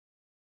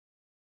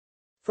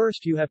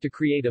First you have to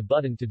create a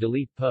button to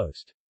delete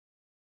post.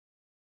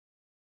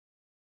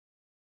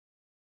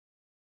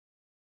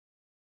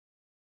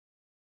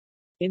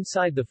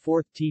 Inside the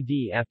fourth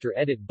TD after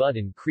edit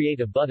button, create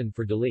a button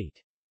for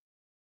delete.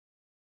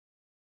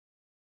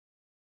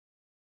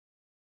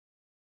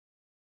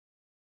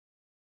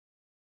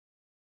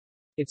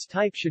 Its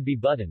type should be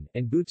button,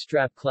 and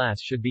bootstrap class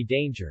should be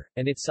danger,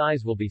 and its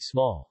size will be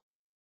small.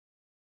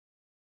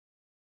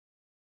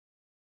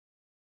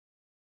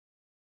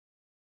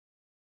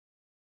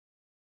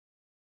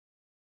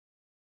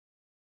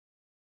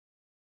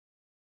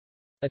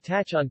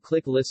 Attach on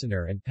click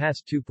listener and pass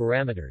two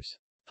parameters.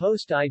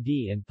 Post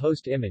ID and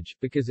post image,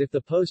 because if the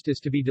post is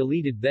to be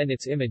deleted then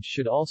its image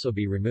should also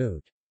be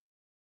removed.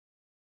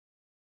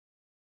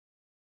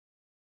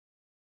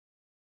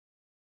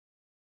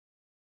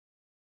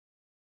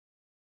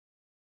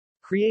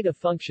 Create a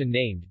function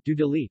named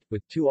doDelete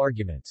with two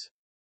arguments.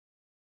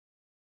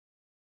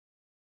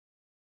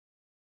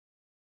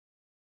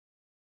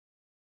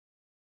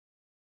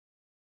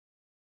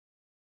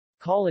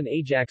 Call an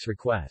AJAX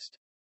request.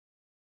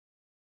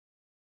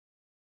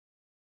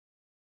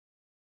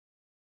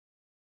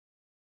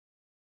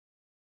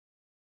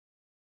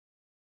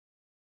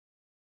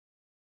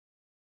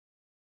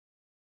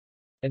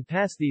 And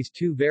pass these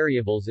two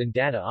variables in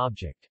data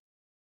object.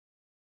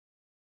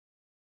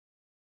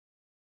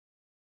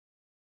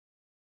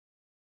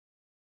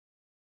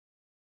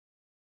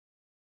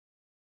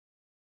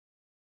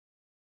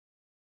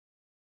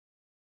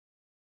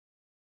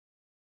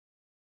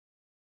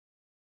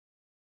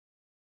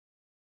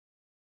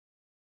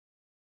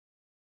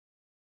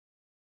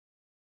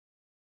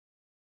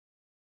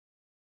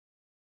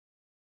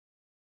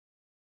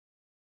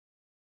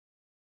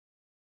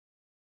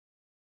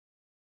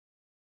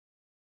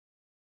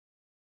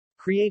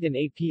 Create an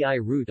API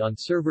route on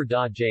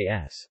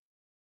server.js.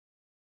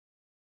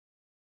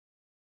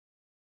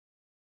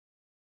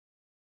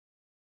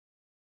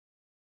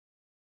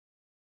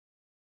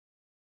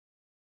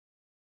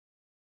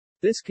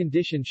 This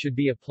condition should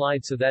be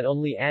applied so that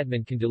only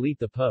admin can delete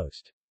the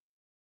post.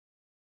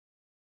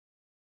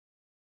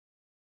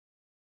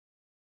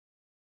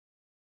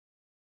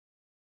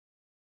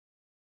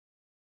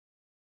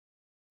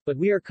 But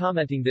we are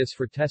commenting this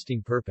for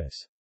testing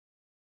purpose.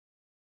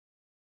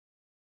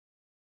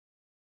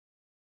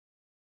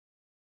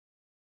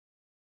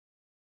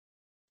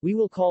 We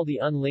will call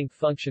the unlink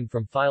function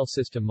from file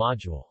system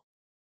module.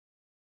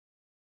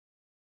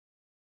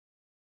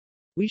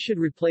 We should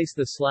replace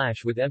the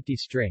slash with empty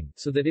string,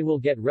 so that it will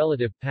get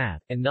relative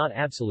path, and not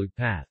absolute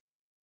path.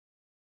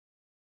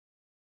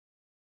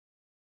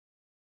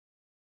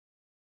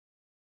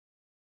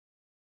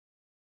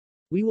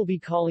 We will be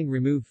calling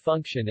remove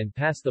function and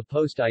pass the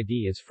post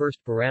ID as first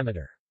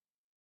parameter.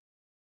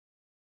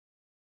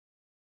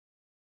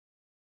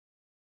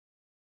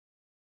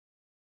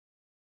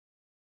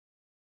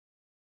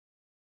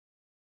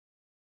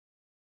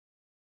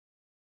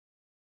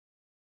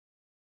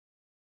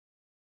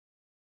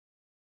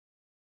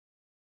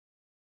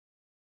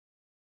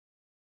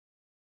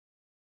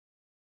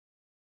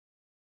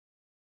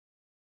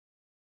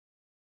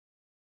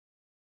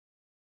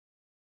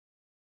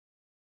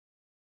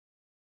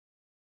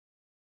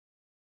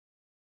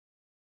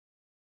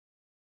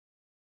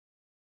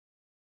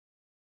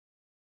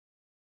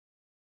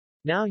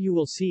 Now you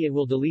will see it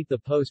will delete the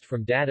post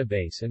from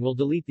database and will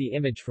delete the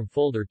image from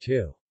folder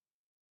too.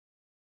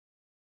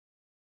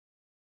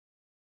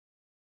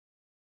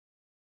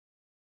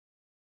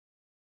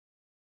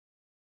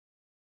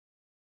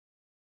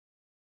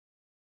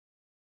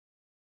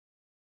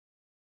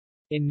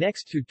 In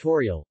next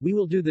tutorial, we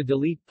will do the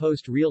delete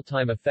post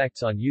real-time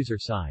effects on user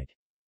side.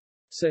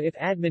 So if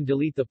admin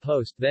delete the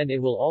post then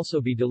it will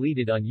also be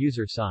deleted on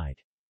user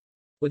side,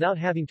 without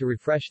having to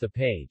refresh the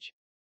page.